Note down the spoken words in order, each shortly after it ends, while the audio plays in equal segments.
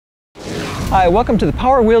Hi, welcome to the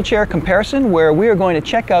Power Wheelchair Comparison, where we are going to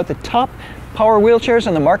check out the top power wheelchairs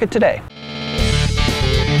on the market today.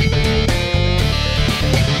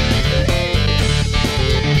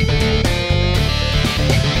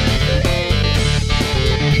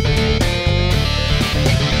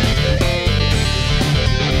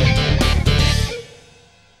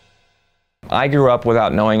 I grew up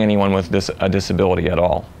without knowing anyone with a disability at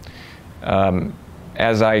all.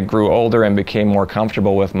 As I grew older and became more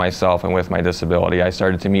comfortable with myself and with my disability, I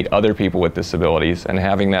started to meet other people with disabilities, and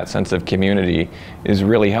having that sense of community is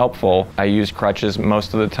really helpful. I use crutches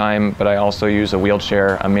most of the time, but I also use a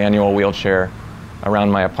wheelchair, a manual wheelchair, around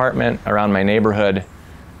my apartment, around my neighborhood.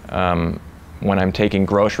 When I'm taking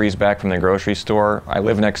groceries back from the grocery store, I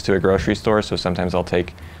live next to a grocery store, so sometimes I'll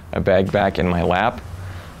take a bag back in my lap.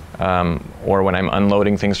 Or when I'm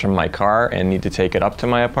unloading things from my car and need to take it up to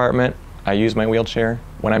my apartment, I use my wheelchair.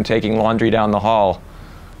 When I'm taking laundry down the hall,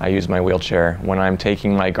 I use my wheelchair. When I'm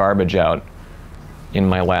taking my garbage out in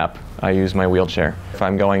my lap, I use my wheelchair. If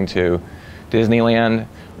I'm going to Disneyland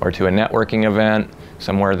or to a networking event,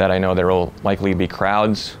 somewhere that I know there will likely be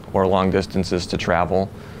crowds or long distances to travel,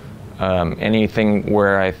 anything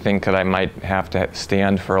where I think that I might have to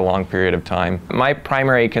stand for a long period of time. My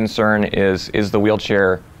primary concern is the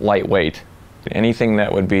wheelchair lightweight. Anything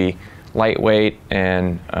that would be lightweight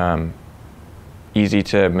and easy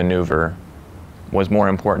to maneuver was more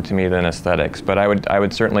important to me than aesthetics. But I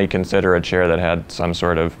would certainly consider a chair that had some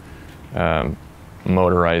sort of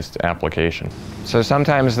motorized application. So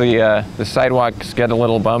sometimes the sidewalks get a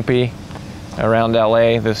little bumpy around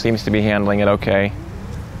LA. This seems to be handling it okay.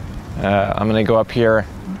 I'm going to go up here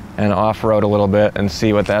and off-road a little bit and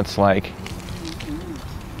see what that's like.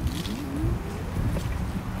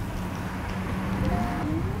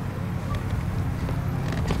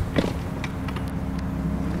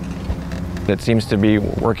 It seems to be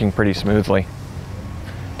working pretty smoothly.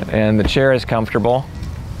 And the chair is comfortable,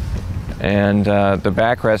 and the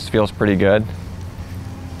backrest feels pretty good.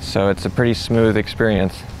 So it's a pretty smooth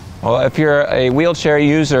experience. Well, if you're a wheelchair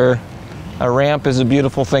user, a ramp is a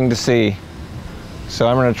beautiful thing to see. So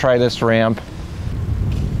I'm going to try this ramp.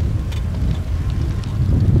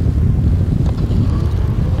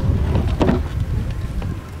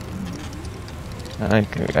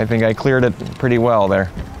 I think I cleared it pretty well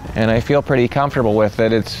there. And I feel pretty comfortable with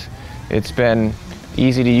it. It's been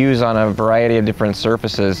easy to use on a variety of different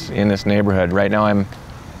surfaces in this neighborhood. Right now I'm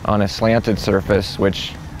on a slanted surface,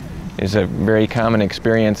 which is a very common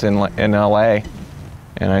experience in LA.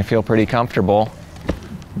 And I feel pretty comfortable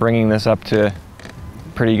bringing this up to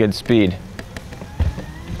pretty good speed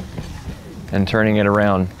and turning it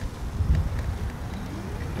around.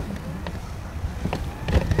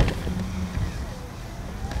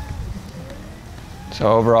 So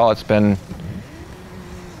overall, it's been a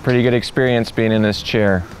pretty good experience being in this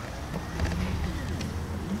chair.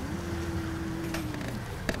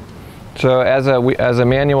 So as a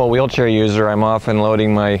manual wheelchair user, I'm often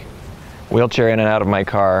loading my wheelchair in and out of my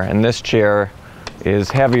car, and this chair is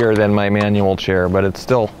heavier than my manual chair, but it's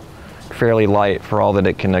still fairly light for all that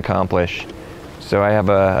it can accomplish. So I have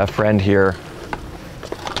a friend here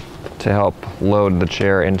to help load the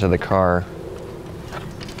chair into the car.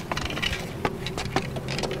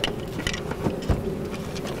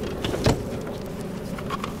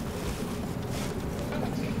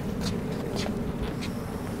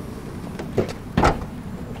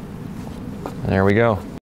 There we go.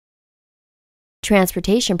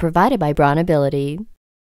 Transportation provided by Brawnability.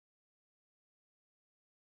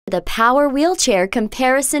 The Power Wheelchair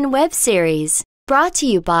Comparison Web Series, brought to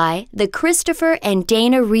you by the Christopher and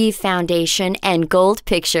Dana Reeve Foundation and Gold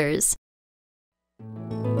Pictures.